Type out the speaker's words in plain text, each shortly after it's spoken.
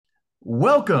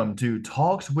Welcome to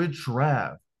Talks with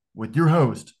Trav with your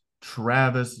host,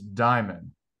 Travis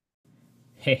Diamond.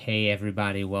 Hey,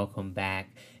 everybody, welcome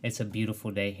back. It's a beautiful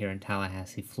day here in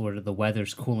Tallahassee, Florida. The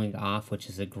weather's cooling off, which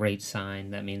is a great sign.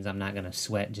 That means I'm not going to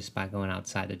sweat just by going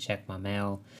outside to check my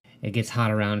mail. It gets hot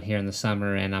around here in the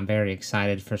summer, and I'm very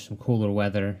excited for some cooler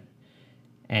weather.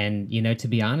 And, to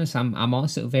be honest, I'm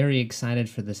also very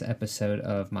excited for this episode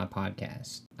of my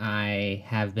podcast. I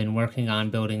have been working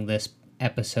on building this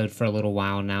episode for a little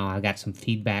while now. I got some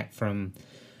feedback from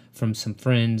some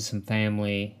friends, some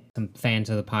family, some fans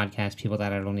of the podcast, people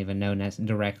that I don't even know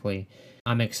directly.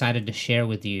 I'm excited to share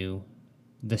with you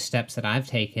the steps that I've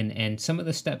taken and some of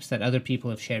the steps that other people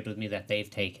have shared with me that they've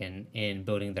taken in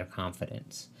building their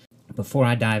confidence. Before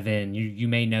I dive in, you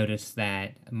may notice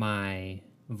that my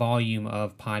volume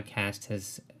of podcast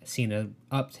has seen an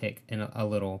uptick in a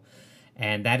little,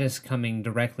 and that is coming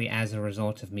directly as a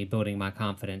result of me building my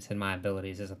confidence and my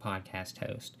abilities as a podcast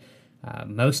host.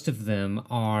 Most of them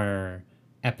are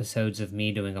episodes of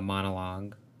me doing a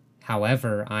monologue.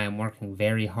 However, I am working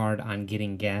very hard on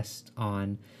getting guests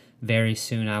on. Very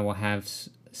soon, I will have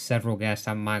several guests.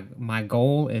 My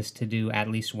goal is to do at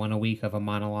least one a week of a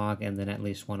monologue, and then at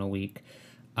least one a week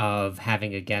of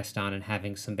having a guest on and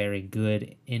having some very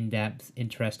good, in-depth,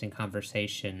 interesting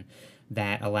conversation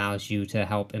that allows you to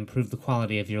help improve the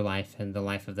quality of your life and the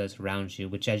life of those around you,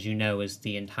 which, as you know, is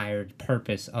the entire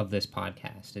purpose of this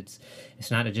podcast. It's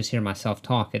not to just hear myself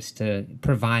talk, it's to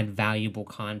provide valuable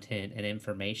content and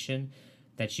information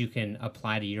that you can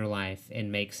apply to your life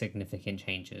and make significant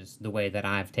changes. The way that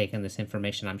I've taken this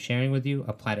information I'm sharing with you,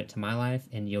 applied it to my life,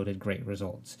 and yielded great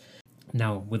results.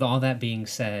 Now, with all that being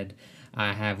said,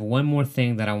 I have one more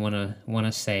thing that I want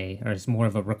to say, or it's more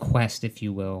of a request, if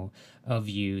you will, of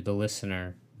you, the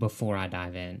listener, before I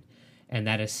dive in, and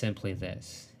that is simply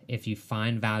this: if you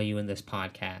find value in this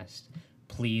podcast,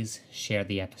 please share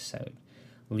the episode.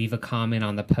 Leave a comment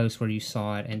on the post where you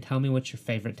saw it and tell me what your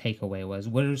favorite takeaway was.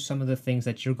 What are some of the things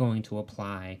that you're going to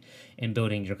apply in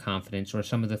building your confidence, or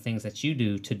some of the things that you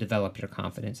do to develop your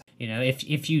confidence?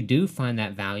 If you do find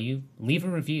that value, leave a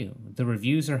review. The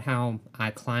reviews are how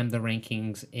I climb the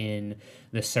rankings in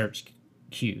the search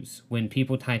queues. When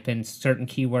people type in certain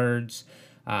keywords,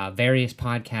 various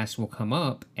podcasts will come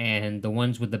up, and the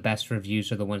ones with the best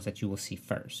reviews are the ones that you will see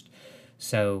first.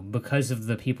 So because of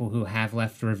the people who have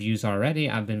left reviews already,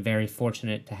 I've been very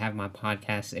fortunate to have my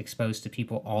podcast exposed to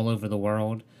people all over the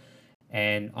world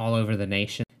and all over the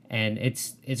nation. And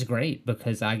it's great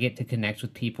because I get to connect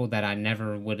with people that I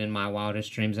never would in my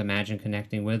wildest dreams imagine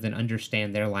connecting with, and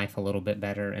understand their life a little bit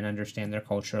better and understand their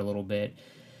culture a little bit.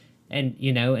 And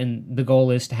the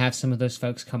goal is to have some of those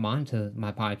folks come on to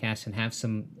my podcast and have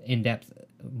some in-depth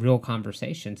real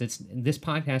conversations. This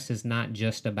podcast is not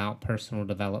just about personal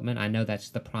development. I know that's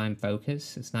the prime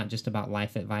focus. It's not just about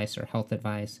life advice or health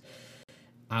advice.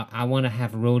 I want to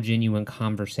have real genuine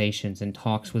conversations and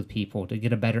talks with people to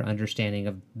get a better understanding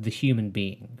of the human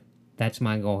being. That's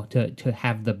my goal, to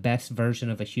have the best version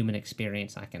of a human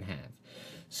experience I can have.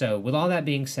 So with all that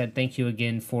being said, thank you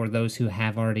again for those who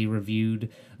have already reviewed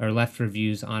or left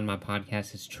reviews on my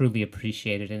podcast. It's truly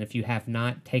appreciated. And if you have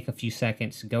not, take a few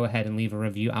seconds, go ahead and leave a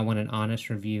review. I want an honest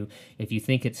review. If you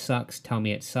think it sucks, tell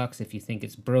me it sucks. If you think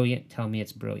it's brilliant, tell me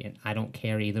it's brilliant. I don't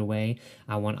care either way.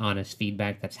 I want honest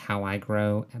feedback. That's how I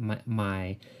grow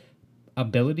my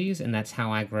abilities, and that's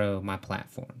how I grow my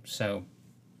platform. So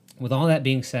with all that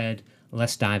being said,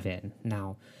 let's dive in.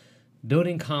 Now,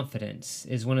 building confidence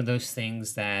is one of those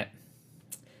things that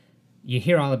you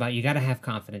hear all about. You got to have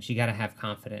confidence. You got to have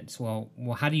confidence. Well,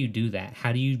 how do you do that?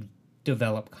 How do you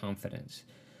develop confidence?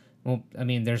 Well, I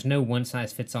mean, there's no one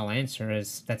size fits all answer.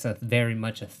 That's a very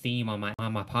much a theme on my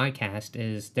podcast.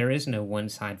 Is there is no one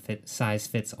size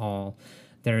fits all.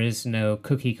 There is no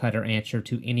cookie cutter answer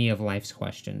to any of life's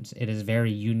questions. It is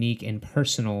very unique and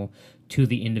personal to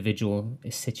the individual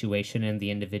situation and the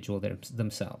individual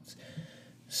themselves.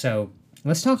 So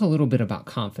let's talk a little bit about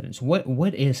confidence.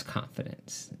 What is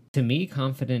confidence? To me,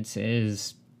 confidence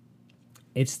it's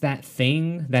that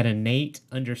thing, that innate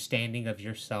understanding of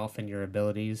yourself and your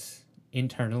abilities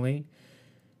internally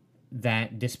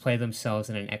that display themselves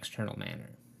in an external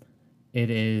manner. It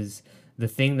is the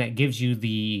thing that gives you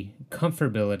the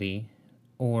comfortability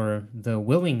or the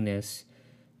willingness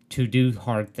to do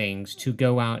hard things, to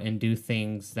go out and do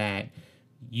things that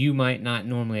you might not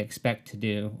normally expect to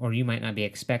do, or you might not be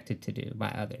expected to do by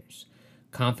others.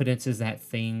 Confidence is that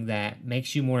thing that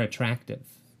makes you more attractive.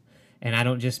 And I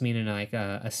don't just mean in like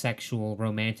a sexual,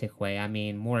 romantic way. I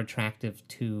mean more attractive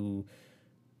to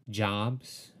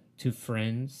jobs, to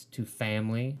friends, to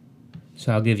family.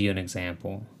 So I'll give you an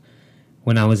example.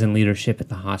 when I was in leadership at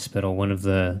the hospital, one of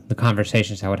the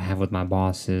conversations I would have with my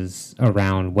boss is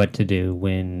around what to do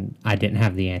when I didn't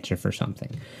have the answer for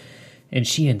something. And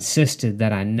she insisted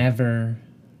that I never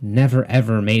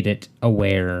ever made it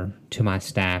aware to my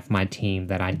staff, my team,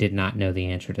 that I did not know the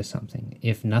answer to something.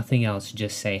 If nothing else,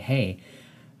 just say, hey,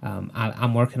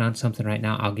 I'm working on something right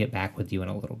now. I'll get back with you in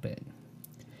a little bit.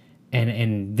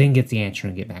 And then get the answer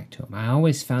and get back to them. I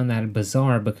always found that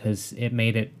bizarre because it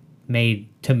made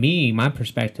to me, my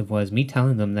perspective was me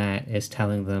telling them that is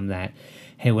telling them that,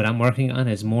 hey, what I'm working on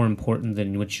is more important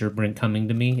than what you're coming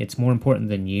to me. It's more important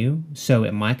than you. So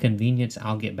at my convenience,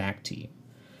 I'll get back to you.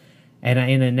 And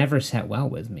it never sat well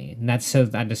with me. And that's so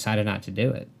I decided not to do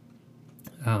it.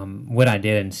 What I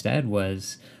did instead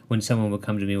was when someone would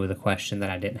come to me with a question that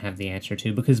I didn't have the answer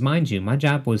to, because mind you, my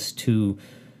job was to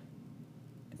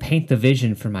paint the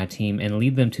vision for my team and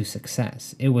lead them to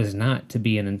success. It was not to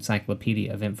be an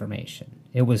encyclopedia of information.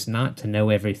 It was not to know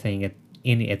everything at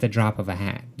the drop of a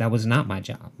hat. That was not my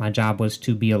job. My job was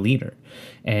to be a leader.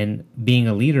 And being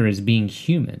a leader is being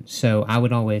human. So I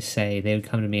would always say, they would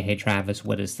come to me, hey, Travis,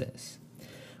 what is this?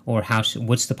 Or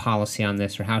what's the policy on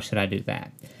this? Or how should I do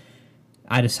that?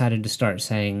 I decided to start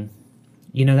saying,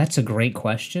 that's a great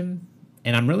question.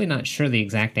 And I'm really not sure the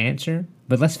exact answer,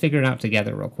 but let's figure it out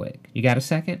together real quick. You got a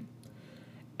second?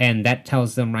 And that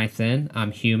tells them right then,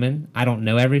 I'm human. I don't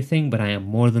know everything, but I am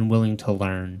more than willing to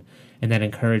learn. And that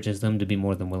encourages them to be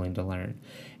more than willing to learn.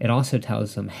 It also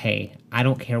tells them, hey, I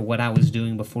don't care what I was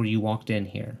doing before you walked in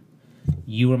here.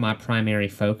 You are my primary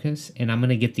focus, and I'm going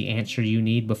to get the answer you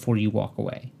need before you walk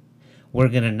away. We're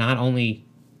going to not only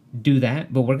do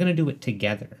that, but we're going to do it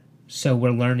together. So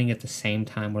we're learning at the same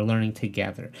time. We're learning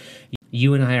together.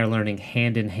 You and I are learning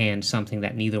hand in hand something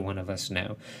that neither one of us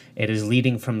know. It is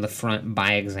leading from the front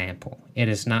by example. It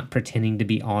is not pretending to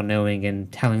be all-knowing and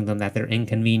telling them that they're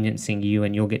inconveniencing you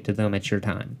and you'll get to them at your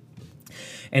time.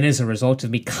 And as a result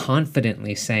of me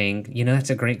confidently saying, that's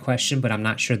a great question, but I'm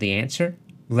not sure the answer.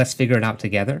 Let's figure it out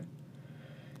together.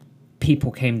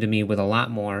 People came to me with a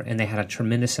lot more, and they had a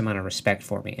tremendous amount of respect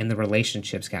for me, and the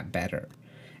relationships got better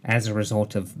as a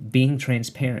result of being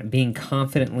transparent, being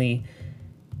confidently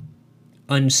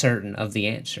uncertain of the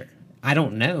answer. I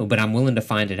don't know, but I'm willing to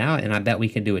find it out, and I bet we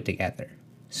can do it together.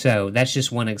 So that's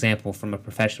just one example from a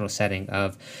professional setting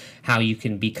of how you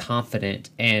can be confident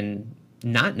and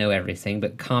not know everything,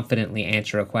 but confidently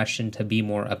answer a question to be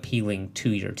more appealing to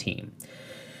your team.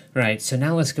 Right, so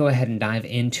now let's go ahead and dive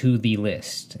into the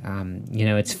list.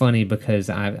 It's funny because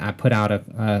I put out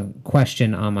a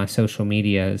question on my social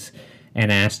medias and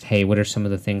asked, hey, what are some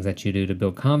of the things that you do to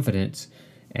build confidence?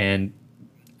 And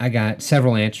I got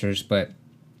several answers, but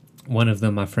one of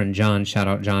them, my friend John, shout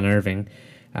out John Irving,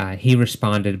 he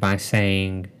responded by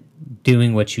saying,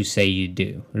 doing what you say you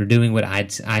do, or doing what I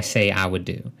say I would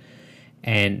do.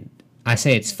 And I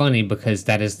say it's funny because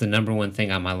that is the number one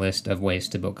thing on my list of ways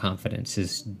to build confidence,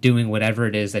 is doing whatever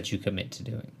it is that you commit to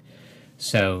doing.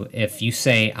 So if you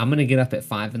say, I'm going to get up at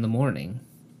 5 in the morning,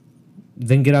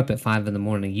 then get up at 5 in the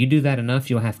morning. You do that enough,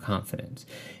 you'll have confidence.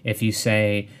 If you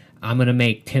say, I'm going to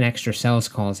make 10 extra sales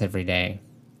calls every day,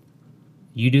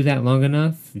 you do that long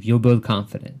enough, you'll build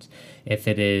confidence. If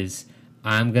it is,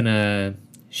 I'm going to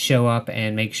show up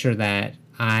and make sure that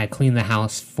I clean the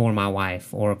house for my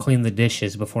wife, or clean the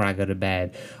dishes before I go to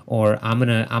bed, or I'm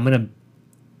gonna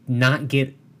not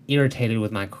get irritated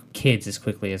with my kids as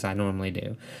quickly as I normally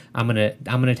do. I'm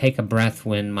gonna take a breath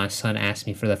when my son asks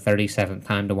me for the 37th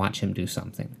time to watch him do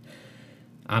something.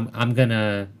 I'm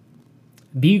gonna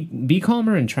be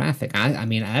calmer in traffic. I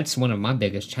mean, that's one of my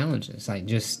biggest challenges. Like,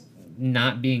 just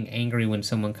not being angry when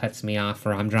someone cuts me off,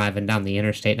 or I'm driving down the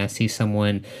interstate and I see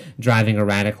someone driving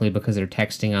erratically because they're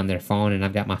texting on their phone and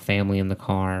I've got my family in the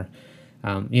car.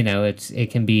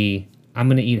 It can be, I'm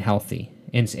going to eat healthy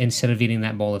instead of eating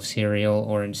that bowl of cereal,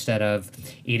 or instead of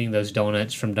eating those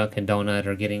donuts from Dunkin' Donut,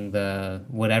 or getting the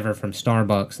whatever from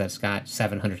Starbucks that's got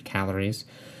 700 calories.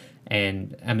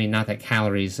 And I mean, not that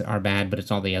calories are bad, but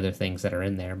it's all the other things that are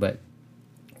in there. But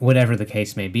whatever the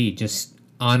case may be, just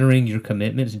honoring your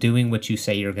commitments, doing what you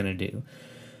say you're going to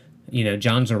do.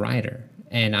 John's a writer,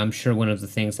 and I'm sure one of the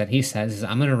things that he says is,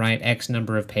 I'm going to write X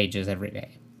number of pages every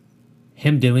day.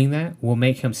 Him doing that will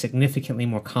make him significantly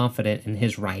more confident in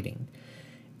his writing,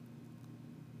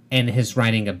 and his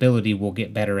writing ability will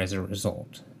get better as a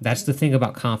result. That's the thing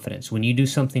about confidence. When you do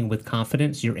something with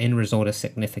confidence, your end result is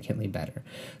significantly better.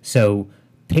 So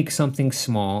pick something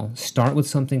small, start with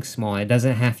something small. It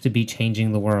doesn't have to be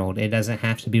changing the world. It doesn't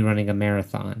have to be running a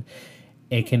marathon.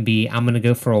 It can be, I'm going to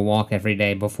go for a walk every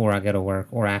day before I go to work,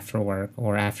 or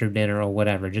after dinner, or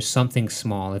whatever. Just something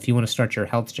small. If you want to start your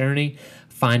health journey,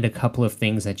 find a couple of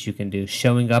things that you can do.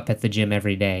 Showing up at the gym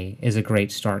every day is a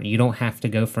great start. You don't have to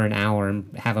go for an hour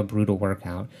and have a brutal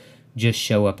workout. Just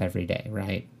show up every day,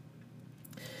 right?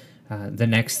 The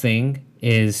next thing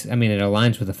is, it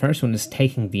aligns with the first one, is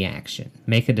taking the action.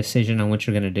 Make a decision on what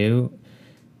you're going to do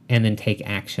and then take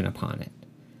action upon it.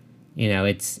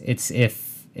 It's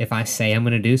if I say I'm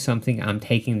going to do something, I'm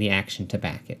taking the action to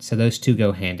back it. So those two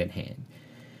go hand in hand.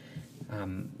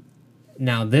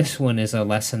 Now this one is a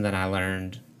lesson that I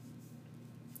learned,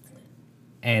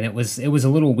 and it was a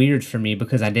little weird for me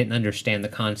because I didn't understand the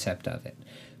concept of it.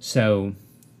 So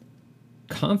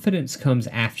confidence comes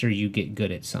after you get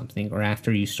good at something or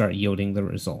after you start yielding the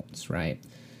results, right?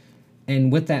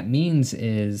 And what that means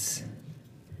is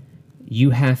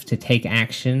you have to take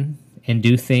action and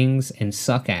do things and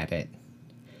suck at it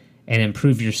and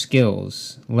improve your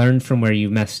skills, learn from where you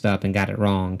messed up and got it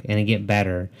wrong, and get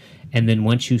better. And then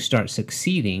once you start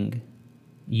succeeding,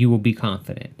 you will be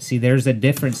confident. See, there's a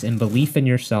difference in belief in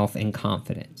yourself and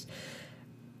confidence.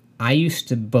 I used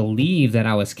to believe that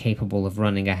I was capable of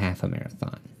running a half a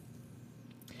marathon.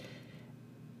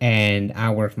 And I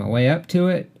worked my way up to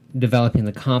it, developing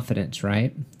the confidence,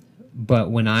 right?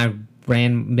 But when I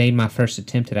made my first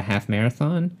attempt at a half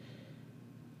marathon,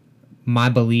 my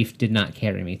belief did not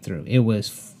carry me through. It was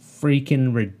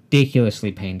freaking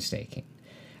ridiculously painstaking.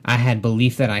 I had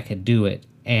belief that I could do it,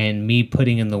 and me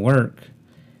putting in the work,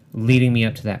 leading me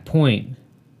up to that point,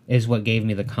 is what gave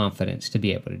me the confidence to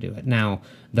be able to do it. Now,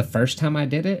 the first time I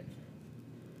did it,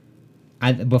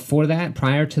 before that,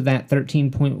 prior to that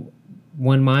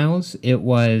 13.1 miles, it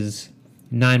was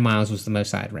 9 miles was the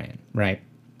most I'd ran, right?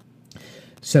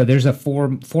 So there's a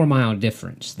 4 mile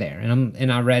difference there,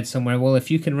 and I read somewhere, well, if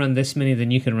you can run this many,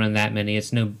 then you can run that many.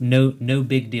 It's no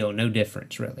big deal, no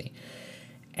difference really.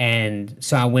 And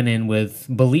so I went in with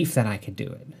belief that I could do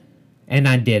it, and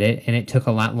I did it, and it took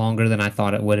a lot longer than I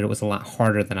thought it would. It was a lot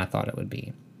harder than I thought it would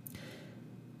be.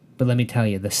 But let me tell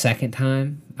you, the second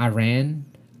time I ran,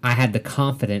 I had the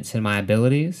confidence in my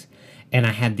abilities, and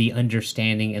I had the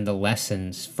understanding and the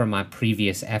lessons from my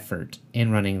previous effort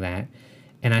in running that.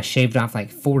 And I shaved off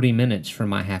like 40 minutes from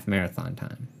my half marathon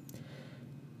time.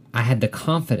 I had the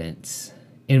confidence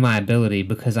in my ability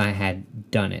because I had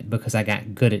done it, because I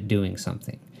got good at doing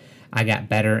something. I got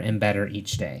better and better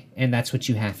each day. And that's what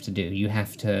you have to do. You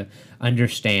have to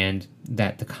understand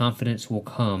that the confidence will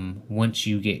come once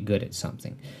you get good at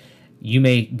something. You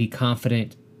may be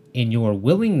confident in your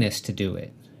willingness to do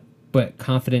it, but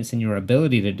confidence in your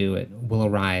ability to do it will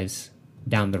arise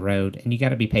down the road, and you got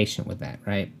to be patient with that,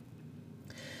 right?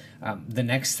 The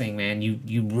next thing, man,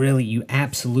 you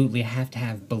absolutely have to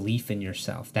have belief in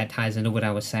yourself. That ties into what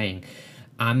I was saying.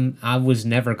 I was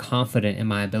never confident in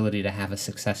my ability to have a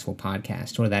successful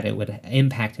podcast or that it would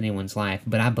impact anyone's life,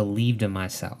 but I believed in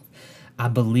myself. I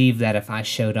believed that if I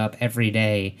showed up every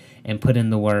day and put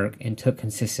in the work and took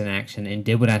consistent action and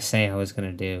did what I say I was going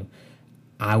to do,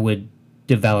 I would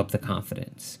develop the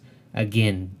confidence.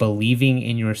 Again, believing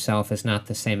in yourself is not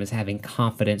the same as having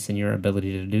confidence in your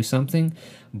ability to do something,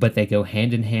 but they go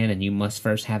hand in hand, and you must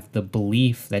first have the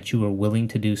belief that you are willing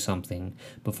to do something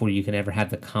before you can ever have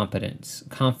the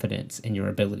confidence in your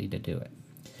ability to do it.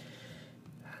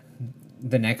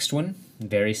 The next one,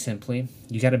 very simply,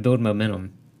 you got to build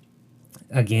momentum.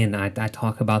 Again, I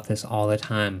talk about this all the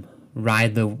time.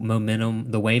 Ride the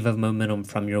momentum, the wave of momentum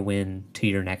from your win to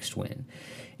your next win.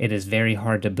 It is very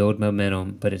hard to build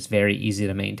momentum, but it's very easy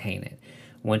to maintain it.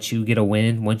 Once you get a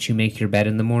win, once you make your bed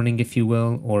in the morning, if you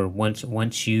will, or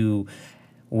once you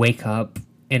wake up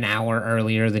an hour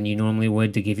earlier than you normally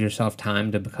would to give yourself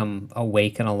time to become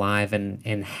awake and alive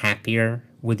and happier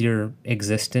with your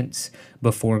existence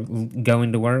before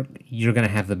going to work, you're going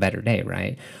to have the better day,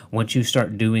 right? Once you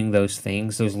start doing those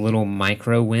things, those little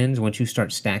micro wins, once you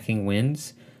start stacking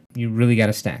wins, you really got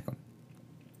to stack them.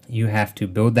 You have to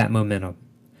build that momentum.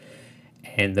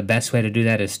 And the best way to do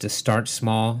that is to start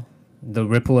small. The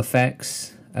ripple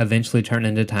effects eventually turn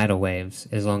into tidal waves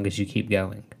as long as you keep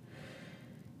going.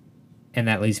 And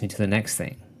that leads me to the next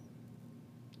thing.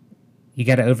 You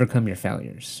got to overcome your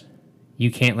failures.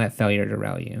 You can't let failure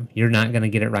derail you. You're not going to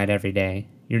get it right every day.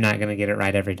 You're not going to get it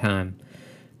right every time.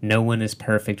 No one is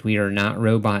perfect. We are not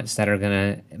robots that are going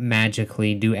to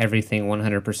magically do everything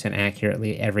 100%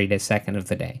 accurately every second of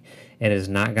the day. It is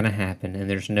not going to happen, and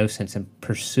there's no sense in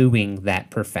pursuing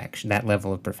that perfection, that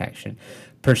level of perfection.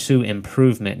 Pursue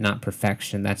improvement, not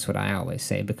perfection. That's what I always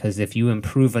say, because if you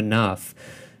improve enough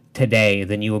today,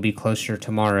 then you will be closer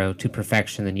tomorrow to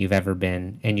perfection than you've ever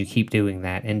been, and you keep doing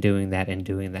that and doing that and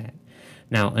doing that.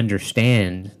 Now,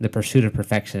 understand the pursuit of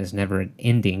perfection is never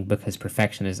ending because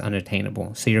perfection is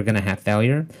unattainable. So you're going to have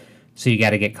failure. So you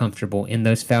got to get comfortable in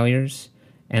those failures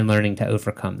and learning to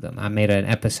overcome them. I made an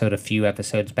episode a few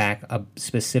episodes back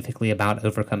specifically about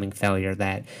overcoming failure,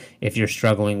 that if you're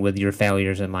struggling with your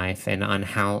failures in life and on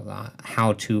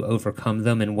how to overcome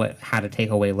them and how to take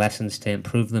away lessons to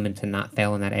improve them and to not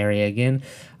fail in that area again,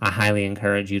 I highly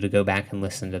encourage you to go back and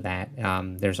listen to that.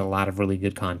 There's a lot of really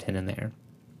good content in there.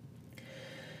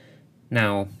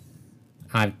 Now,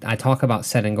 I talk about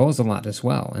setting goals a lot as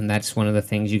well, and that's one of the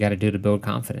things you got to do to build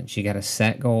confidence. You got to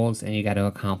set goals and you got to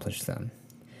accomplish them.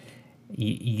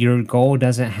 Your goal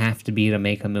doesn't have to be to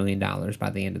make $1 million by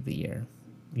the end of the year.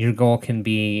 Your goal can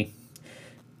be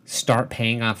start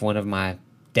paying off one of my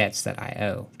debts that I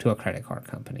owe to a credit card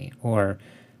company, or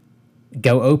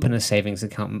go open a savings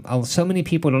account. So many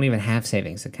people don't even have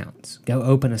savings accounts. Go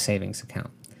open a savings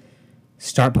account.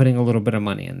 Start putting a little bit of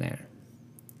money in there.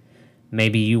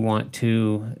 Maybe you want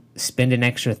to spend an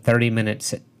extra 30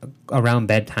 minutes around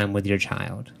bedtime with your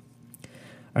child.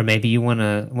 Or maybe you one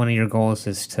of your goals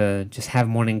is to just have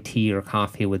morning tea or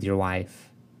coffee with your wife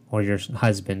or your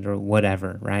husband or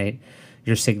whatever, right?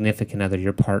 Your significant other,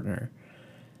 your partner.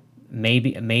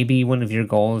 Maybe one of your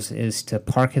goals is to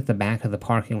park at the back of the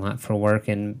parking lot for work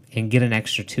and get an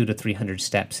extra 200 to 300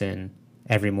 steps in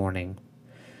every morning.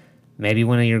 Maybe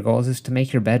one of your goals is to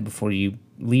make your bed before you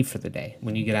leave for the day.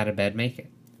 When you get out of bed, make it.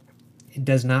 It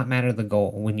does not matter the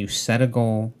goal. When you set a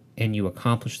goal and you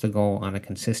accomplish the goal on a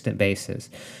consistent basis,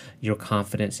 your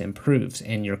confidence improves.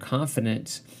 And your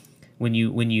confidence, when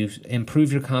you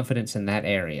improve your confidence in that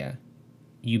area,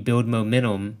 you build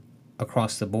momentum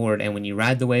across the board. And when you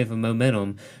ride the wave of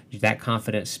momentum, that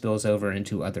confidence spills over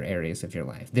into other areas of your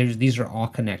life. These are all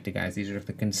connected, guys. These are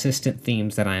the consistent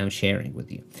themes that I am sharing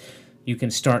with you. You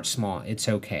can start small. It's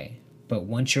okay. But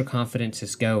once your confidence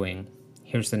is going,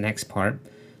 here's the next part.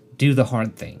 Do the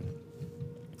hard thing.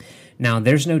 Now,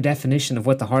 there's no definition of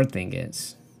what the hard thing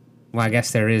is. Well, I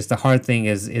guess there is. The hard thing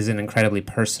is an incredibly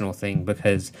personal thing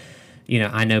because,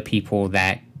 I know people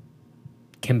that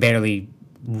can barely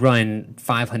run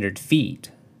 500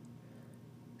 feet.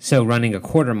 So running a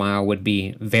quarter mile would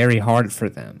be very hard for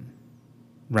them,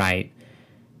 right?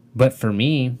 But for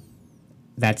me,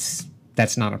 that's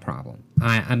not a problem.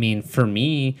 I mean, for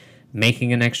me,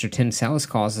 making an extra 10 sales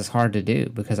calls is hard to do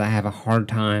because I have a hard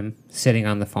time sitting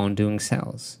on the phone doing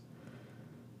sales.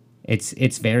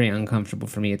 It's very uncomfortable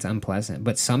for me. It's unpleasant.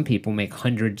 But some people make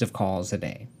hundreds of calls a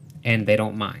day, and they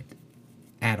don't mind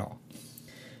at all.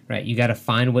 Right? You got to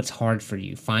find what's hard for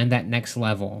you. Find that next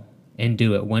level and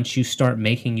do it. Once you start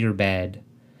making your bed,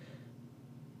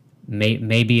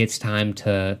 maybe it's time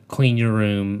to clean your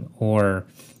room or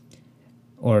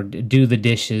do the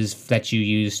dishes that you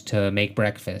use to make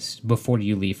breakfast before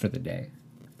you leave for the day.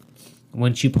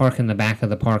 Once you park in the back of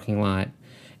the parking lot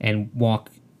and walk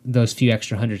those few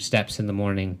extra 100 steps in the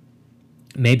morning,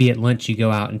 maybe at lunch you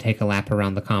go out and take a lap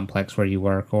around the complex where you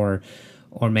work, or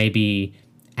maybe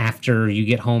after you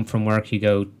get home from work you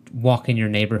go walk in your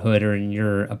neighborhood or in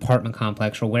your apartment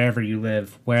complex or wherever you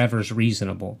live, wherever's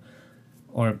reasonable.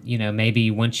 Or,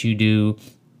 maybe once you do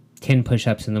 10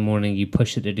 push-ups in the morning, you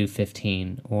push it to do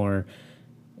 15. Or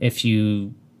if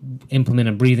you implement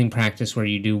a breathing practice where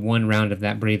you do one round of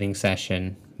that breathing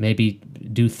session, maybe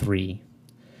do 3.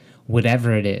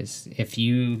 Whatever it is, if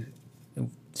you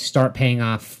start paying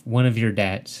off one of your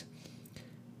debts,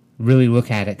 really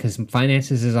look at it, because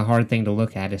finances is a hard thing to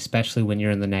look at, especially when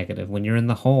you're in the negative. When you're in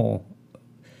the hole,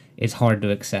 it's hard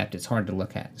to accept. It's hard to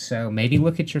look at. So maybe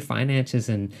look at your finances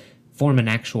and form an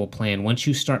actual plan. Once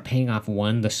you start paying off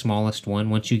one, the smallest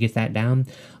one, once you get that down,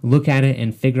 look at it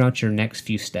and figure out your next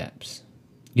few steps.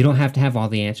 You don't have to have all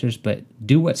the answers, but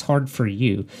do what's hard for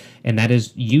you. And that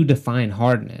is, you define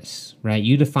hardness, right?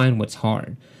 You define what's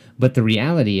hard. But the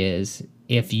reality is,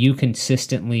 if you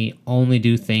consistently only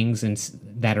do things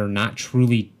that are not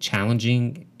truly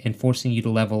challenging and forcing you to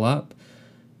level up,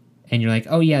 and you're like,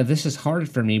 oh yeah, this is hard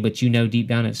for me, but deep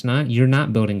down it's not, you're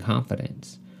not building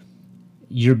confidence.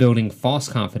 You're building false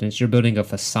confidence. You're building a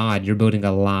facade. You're building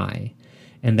a lie.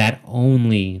 And that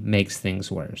only makes things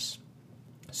worse.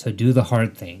 So do the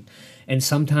hard thing. And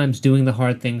sometimes doing the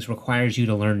hard things requires you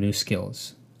to learn new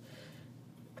skills.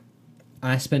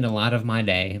 I spend a lot of my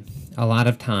day, a lot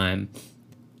of time,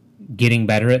 getting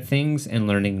better at things and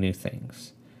learning new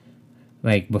things.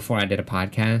 Like before I did a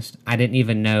podcast, I didn't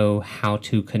even know how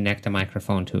to connect a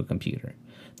microphone to a computer.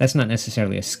 That's not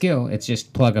necessarily a skill. It's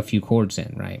just plug a few cords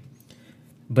in, right?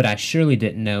 But I surely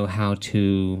didn't know how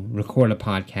to record a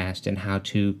podcast and how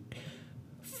to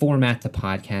format the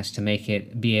podcast to make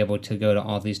it be able to go to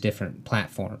all these different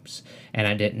platforms. And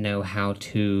I didn't know how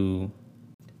to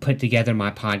put together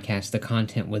my podcast, the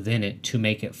content within it, to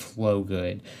make it flow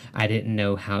good. I didn't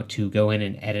know how to go in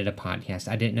and edit a podcast.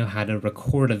 I didn't know how to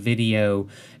record a video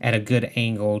at a good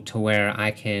angle to where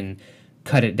I can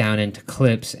cut it down into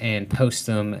clips and post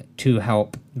them to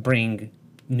help bring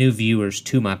new viewers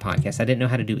to my podcast. I didn't know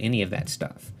how to do any of that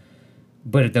stuff.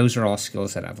 But those are all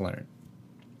skills that I've learned.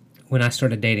 When I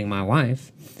started dating my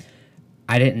wife,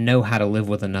 I didn't know how to live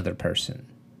with another person.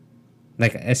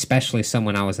 Like, especially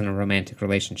someone I was in a romantic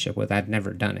relationship with. I'd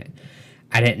never done it.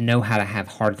 I didn't know how to have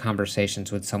hard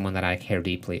conversations with someone that I care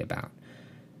deeply about.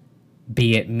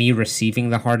 Be it me receiving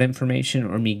the hard information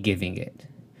or me giving it.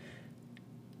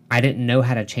 I didn't know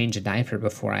how to change a diaper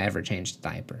before I ever changed a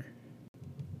diaper.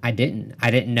 I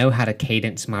didn't know how to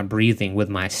cadence my breathing with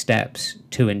my steps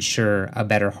to ensure a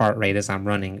better heart rate as I'm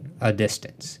running a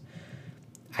distance.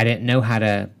 I didn't know how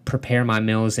to prepare my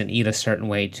meals and eat a certain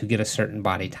way to get a certain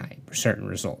body type or certain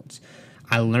results.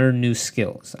 I learned new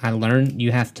skills. I learned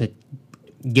you have to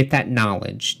get that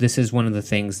knowledge. This is one of the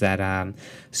things that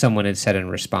someone had said in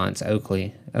response.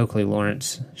 Oakley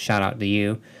Lawrence, shout out to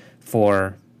you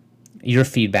for your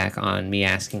feedback on me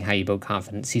asking how you build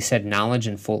confidence. He said knowledge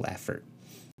and full effort.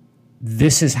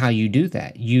 This is how you do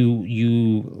that.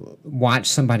 You watch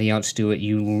somebody else do it.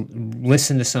 You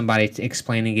listen to somebody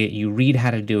explaining it. You read how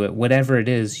to do it. Whatever it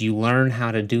is, you learn how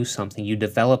to do something. You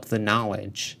develop the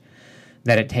knowledge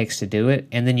that it takes to do it,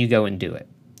 and then you go and do it.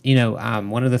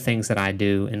 One of the things that I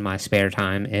do in my spare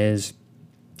time is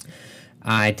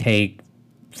I take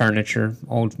furniture,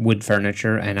 old wood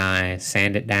furniture, and I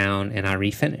sand it down and I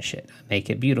refinish it. I make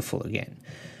it beautiful again.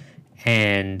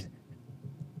 And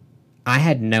I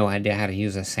had no idea how to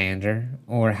use a sander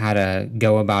or how to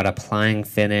go about applying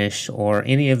finish or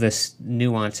any of the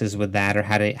nuances with that, or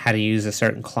how to use a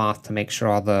certain cloth to make sure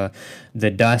all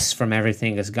the dust from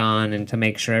everything is gone and to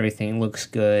make sure everything looks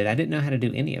good. I didn't know how to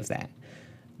do any of that.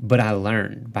 But I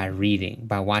learned by reading,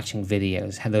 by watching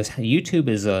videos. YouTube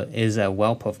is a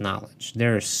wealth of knowledge.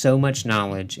 There is so much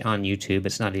knowledge on YouTube,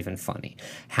 it's not even funny.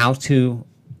 How to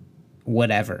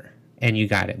whatever, and you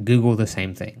got it. Google the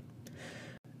same thing.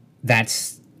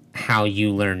 That's how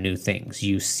you learn new things.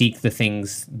 You seek the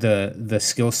things, the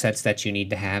skill sets that you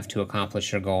need to have to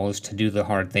accomplish your goals, to do the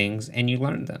hard things, and you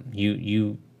learn them.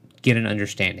 You get an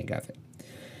understanding of it.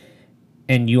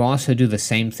 And you also do the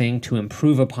same thing to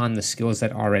improve upon the skills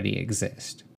that already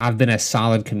exist. I've been a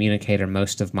solid communicator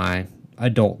most of my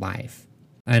adult life,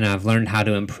 and I've learned how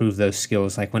to improve those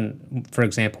skills. Like when, for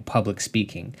example, public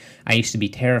speaking. I used to be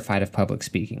terrified of public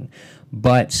speaking,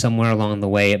 but somewhere along the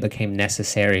way it became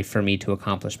necessary for me to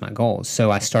accomplish my goals.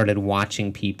 So I started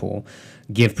watching people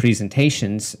give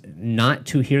presentations, not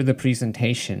to hear the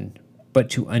presentation, but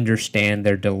to understand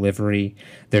their delivery,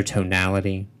 their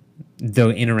tonality, the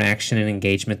interaction and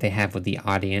engagement they have with the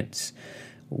audience,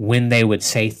 when they would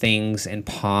say things and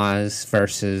pause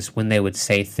versus when they would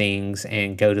say things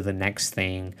and go to the next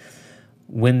thing,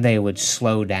 when they would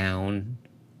slow down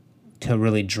to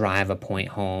really drive a point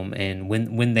home, and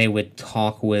when they would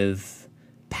talk with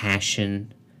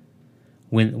passion,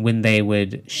 when they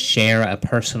would share a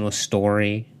personal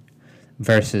story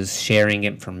versus sharing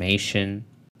information,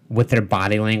 what their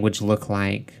body language looked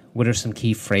like, what are some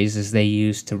key phrases they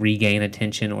use to regain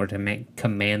attention or to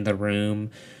command the room.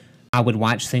 I would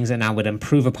watch things and I would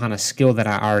improve upon a skill that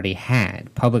I already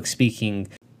had. Public speaking,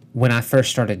 when I first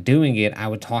started doing it, I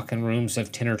would talk in rooms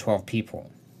of 10 or 12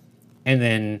 people. And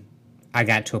then I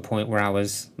got to a point where I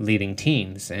was leading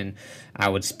teams and I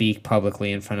would speak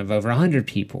publicly in front of over 100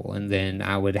 people. And then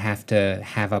I would have to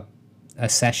have a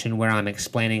session where I'm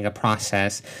explaining a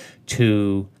process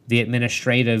to the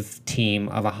administrative team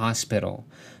of a hospital.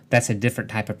 That's a different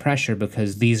type of pressure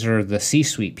because these are the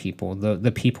C-suite people,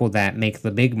 the people that make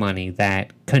the big money,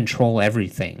 that control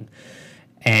everything.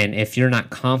 And if you're not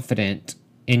confident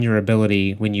in your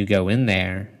ability when you go in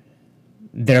there,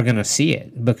 they're going to see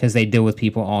it because they deal with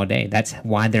people all day. That's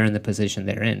why they're in the position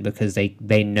they're in, because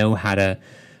they know how to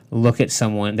look at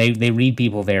someone. They read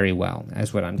people very well,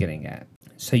 is what I'm getting at.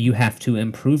 So you have to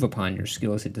improve upon your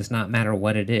skills. It does not matter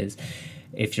what it is.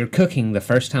 If you're cooking, the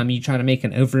first time you try to make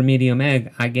an over medium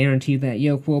egg, I guarantee that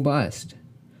yolk will bust.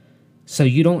 So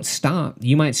you don't stop.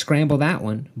 You might scramble that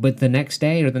one, but the next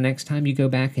day or the next time you go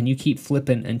back and you keep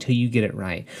flipping until you get it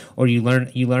right, or you learn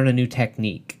a new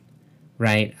technique,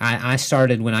 right? I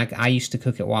started when I used to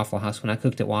cook at Waffle House. When I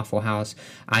cooked at Waffle House,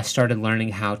 I started learning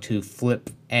how to flip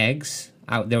eggs.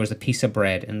 There was a piece of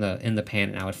bread in the pan,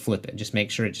 and I would flip it. Just make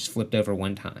sure it just flipped over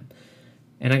one time.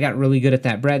 And I got really good at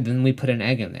that bread. Then we put an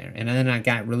egg in there. And then I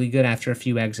got really good after a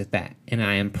few eggs at that. And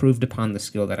I improved upon the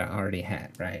skill that I already had,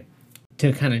 right?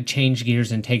 To kind of change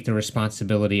gears and take the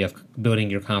responsibility of building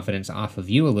your confidence off of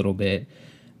you a little bit,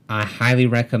 I highly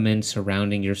recommend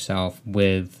surrounding yourself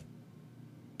with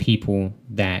people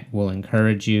that will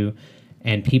encourage you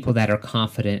and people that are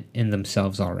confident in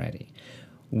themselves already.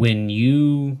 When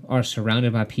you are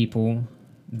surrounded by people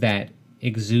that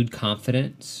exude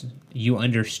confidence, you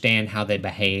understand how they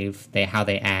behave, how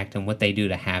they act, and what they do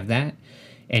to have that,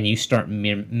 and you start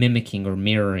mimicking or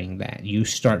mirroring that. You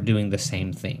start doing the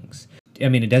same things. I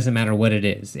mean, it doesn't matter what it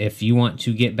is. If you want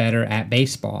to get better at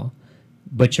baseball,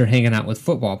 but you're hanging out with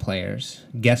football players,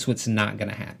 guess what's not going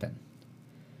to happen?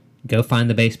 Go find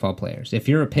the baseball players. If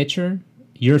you're a pitcher,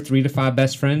 your 3 to 5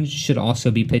 best friends should also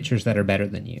be pitchers that are better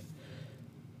than you.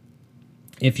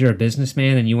 If you're a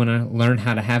businessman and you want to learn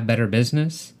how to have better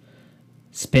business,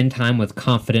 spend time with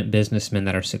confident businessmen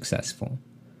that are successful.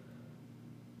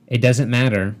 It doesn't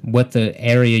matter what the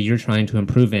area you're trying to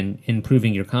improve in,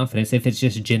 improving your confidence. If it's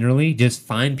just generally, just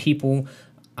find people.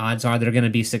 Odds are they're going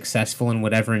to be successful in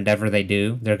whatever endeavor they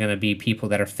do. They're going to be people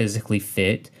that are physically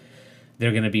fit.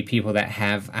 They're going to be people that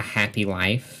have a happy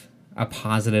life, a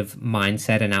positive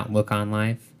mindset and outlook on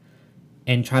life,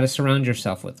 and try to surround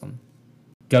yourself with them.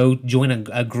 Go join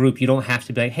a group. You don't have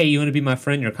to be like, hey, you want to be my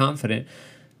friend? You're confident.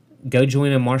 Go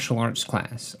join a martial arts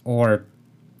class. Or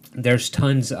there's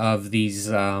tons of these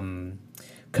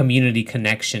community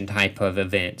connection type of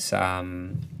events. I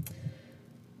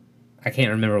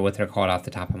can't remember what they're called off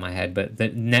the top of my head, but the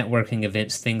networking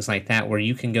events, things like that, where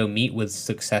you can go meet with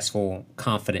successful,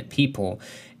 confident people.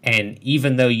 And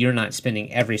even though you're not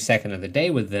spending every second of the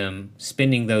day with them,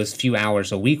 spending those few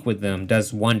hours a week with them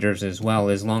does wonders as well,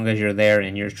 as long as you're there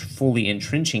and you're fully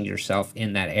entrenching yourself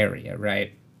in that area,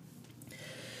 right?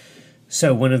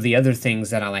 So one of the other things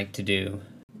that I like to do,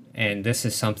 and this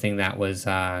is something that was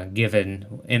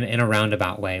given in a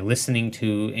roundabout way, listening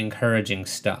to encouraging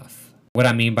stuff. What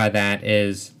I mean by that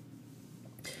is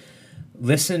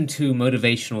listen to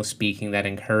motivational speaking that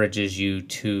encourages you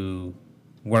to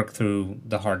work through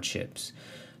the hardships,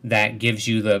 that gives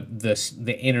you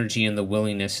the energy and the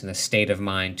willingness and the state of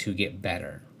mind to get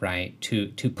better, right?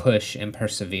 To push and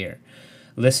persevere.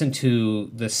 Listen to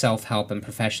the self-help and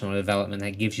professional development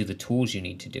that gives you the tools you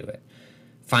need to do it.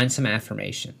 Find some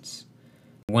affirmations.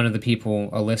 One of the people,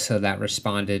 Alyssa, that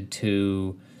responded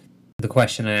to the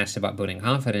question I asked about building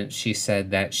confidence, she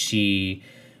said that she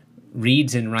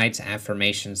reads and writes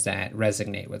affirmations that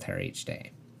resonate with her each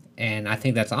day. And I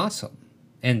think that's awesome.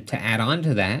 And to add on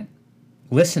to that,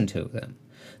 listen to them.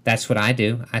 That's what I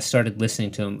do. I started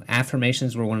listening to them.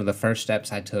 Affirmations were one of the first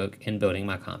steps I took in building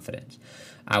my confidence.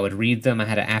 I would read them. I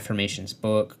had an affirmations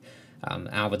book.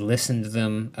 I would listen to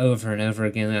them over and over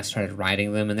again, and I started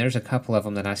writing them. And there's a couple of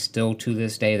them that I still, to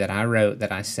this day, that I wrote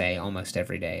that I say almost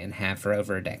every day and have for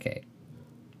over a decade.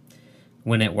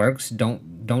 When it works,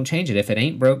 don't change it. If it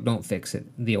ain't broke, don't fix it,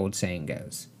 the old saying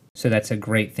goes. So that's a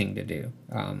great thing to do.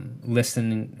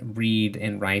 Listen, read,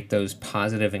 and write those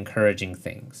positive, encouraging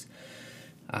things.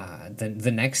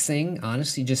 The next thing,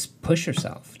 honestly, just push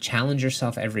yourself. Challenge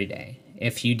yourself every day.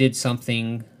 If you did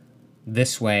something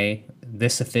this way,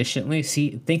 this efficiently,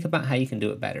 think about how you can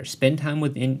do it better. Spend time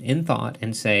in thought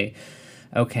and say,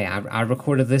 okay, I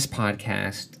recorded this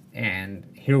podcast and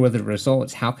here were the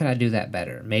results. How could I do that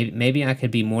better? Maybe I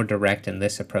could be more direct in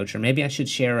this approach, or maybe I should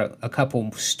share a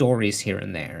couple stories here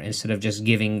and there instead of just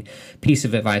giving piece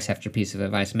of advice after piece of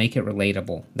advice. Make it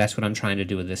relatable. That's what I'm trying to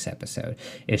do with this episode,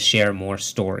 is share more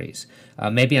stories.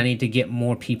 Maybe I need to get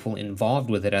more people involved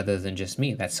with it other than just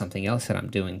me. That's something else that I'm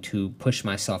doing to push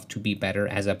myself to be better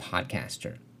as a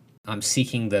podcaster. I'm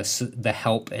seeking the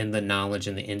help and the knowledge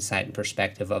and the insight and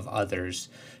perspective of others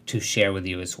to share with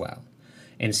you as well.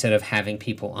 Instead of having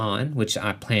people on, which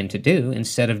I plan to do,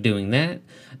 instead of doing that,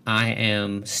 I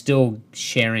am still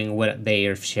sharing what they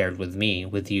have shared with me,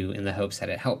 with you, in the hopes that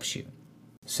it helps you.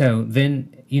 So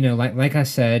then, like I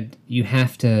said, you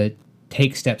have to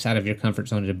take steps out of your comfort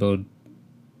zone to build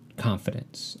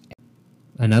confidence.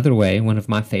 Another way, one of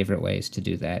my favorite ways to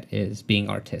do that, is being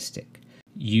artistic.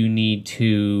 You need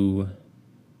to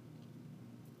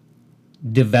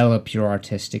develop your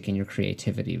artistic and your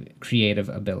creative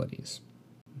abilities.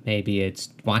 Maybe it's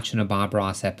watching a Bob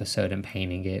Ross episode and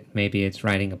painting it. Maybe it's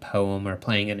writing a poem or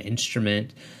playing an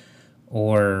instrument,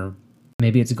 or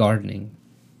maybe it's gardening.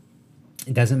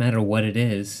 It doesn't matter what it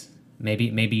is.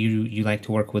 Maybe you like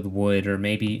to work with wood, or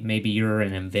maybe you're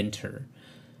an inventor.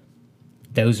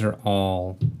 Those are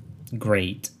all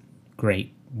great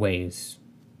ways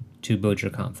to build your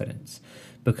confidence,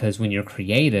 because when you're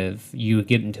creative, you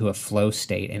get into a flow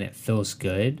state and it feels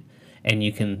good. And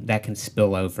that can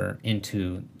spill over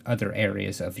into other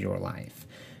areas of your life.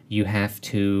 You have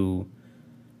to,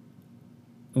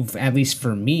 at least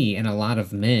for me and a lot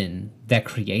of men, that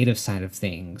creative side of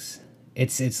things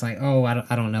It's like, oh,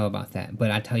 I don't know about that.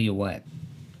 But I tell you what,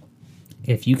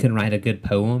 if you can write a good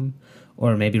poem,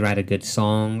 or maybe write a good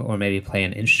song, or maybe play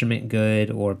an instrument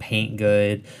good, or paint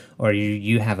good, or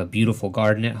you have a beautiful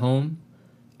garden at home,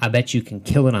 I bet you can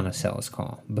kill it on a sales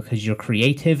call, because your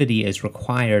creativity is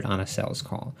required on a sales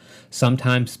call.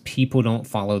 Sometimes people don't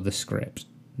follow the script.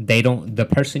 The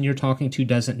person you're talking to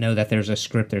doesn't know that there's a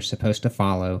script they're supposed to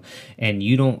follow, and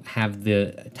you don't have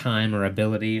the time or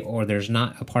ability, or there's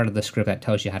not a part of the script that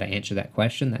tells you how to answer that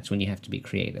question. That's when you have to be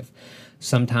creative.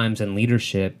 Sometimes in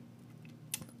leadership,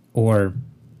 or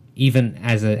even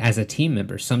as a team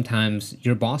member, sometimes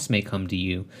your boss may come to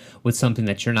you with something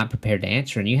that you're not prepared to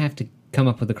answer, and you have to come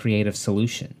up with a creative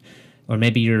solution. Or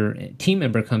maybe your team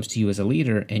member comes to you as a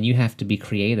leader, and you have to be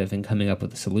creative in coming up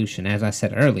with a solution. As I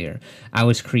said earlier, I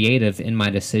was creative in my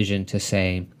decision to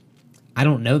say, I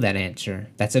don't know that answer.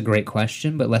 That's a great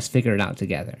question, but let's figure it out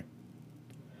together.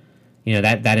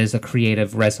 That is a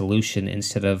creative resolution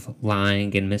instead of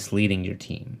lying and misleading your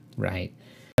team, right?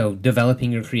 So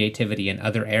developing your creativity in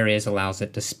other areas allows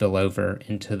it to spill over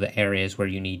into the areas where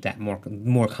you need that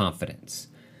more confidence.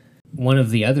 One of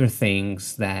the other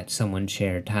things that someone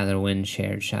shared, Tyler Wynn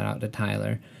shared, shout out to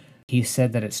Tyler, he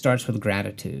said that it starts with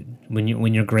gratitude. When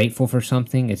you're grateful for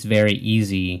something, it's very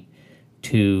easy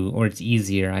or it's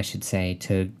easier, I should say,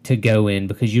 to go in,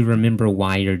 because you remember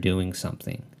why you're doing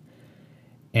something.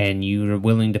 And you're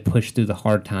willing to push through the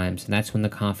hard times, and that's when the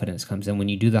confidence comes in. When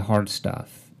you do the hard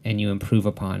stuff and you improve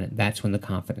upon it, that's when the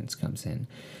confidence comes in.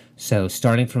 So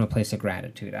starting from a place of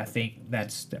gratitude, I think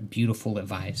that's beautiful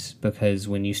advice, because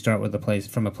when you start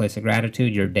from a place of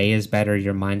gratitude, your day is better,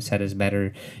 your mindset is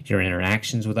better, your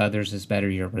interactions with others is better,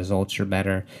 your results are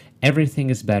better. Everything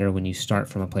is better when you start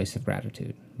from a place of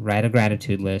gratitude. Write a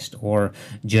gratitude list, or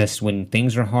just when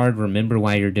things are hard, remember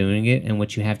why you're doing it and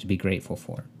what you have to be grateful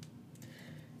for.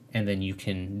 And then you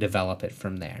can develop it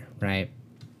from there, right?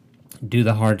 Do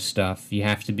the hard stuff. You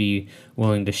have to be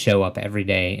willing to show up every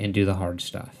day and do the hard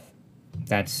stuff.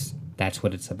 That's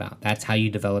what it's about. That's how you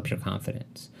develop your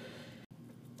confidence.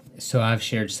 So I've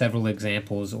shared several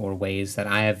examples or ways that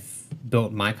I have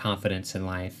built my confidence in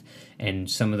life, and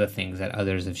some of the things that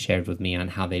others have shared with me on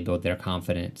how they build their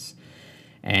confidence.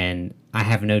 And I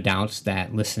have no doubts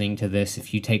that listening to this,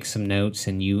 if you take some notes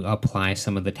and you apply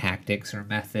some of the tactics or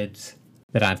methods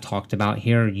that I've talked about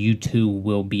here, you too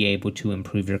will be able to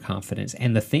improve your confidence.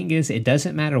 And the thing is, it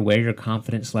doesn't matter where your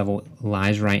confidence level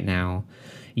lies right now.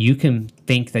 You can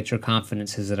think that your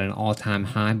confidence is at an all-time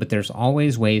high, but there's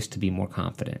always ways to be more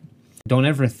confident. Don't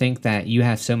ever think that you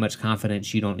have so much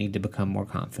confidence you don't need to become more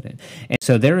confident. And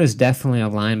so there is definitely a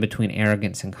line between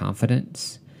arrogance and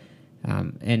confidence.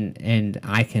 And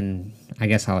I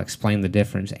guess I'll explain the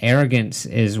difference. Arrogance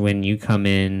is when you come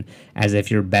in as if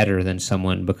you're better than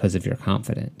someone because of your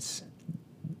confidence.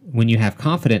 When you have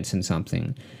confidence in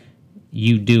something,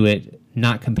 you do it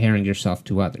not comparing yourself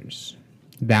to others.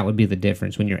 That would be the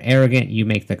difference. When you're arrogant, you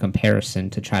make the comparison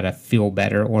to try to feel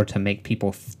better or to make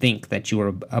people think that you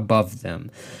are above them.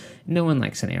 No one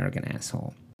likes an arrogant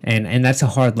asshole. And that's a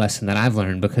hard lesson that I've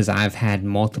learned, because I've had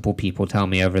multiple people tell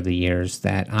me over the years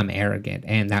that I'm arrogant,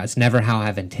 and that's never how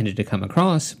I've intended to come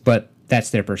across, but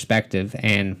that's their perspective,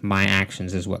 and my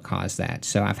actions is what caused that.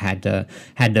 So I've had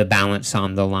to balance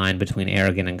on the line between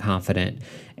arrogant and confident,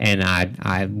 and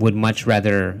I would much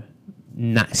rather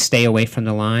not stay away from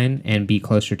the line and be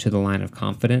closer to the line of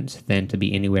confidence than to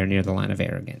be anywhere near the line of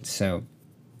arrogance. So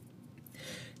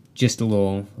just a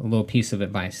little piece of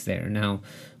advice there. Now,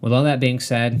 with all that being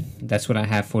said, that's what I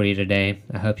have for you today.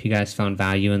 I hope you guys found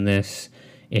value in this.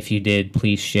 If you did,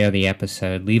 please share the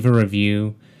episode. Leave a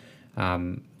review.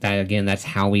 That's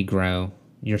how we grow.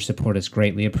 Your support is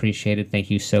greatly appreciated.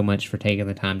 Thank you so much for taking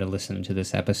the time to listen to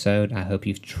this episode. I hope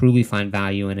you truly find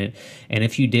value in it. And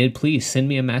if you did, please send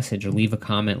me a message or leave a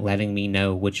comment letting me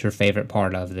know what your favorite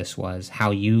part of this was,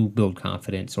 how you build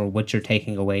confidence, or what you're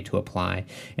taking away to apply.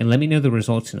 And let me know the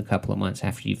results in a couple of months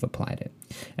after you've applied it.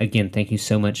 Again, thank you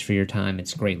so much for your time.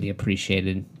 It's greatly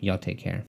appreciated. Y'all take care.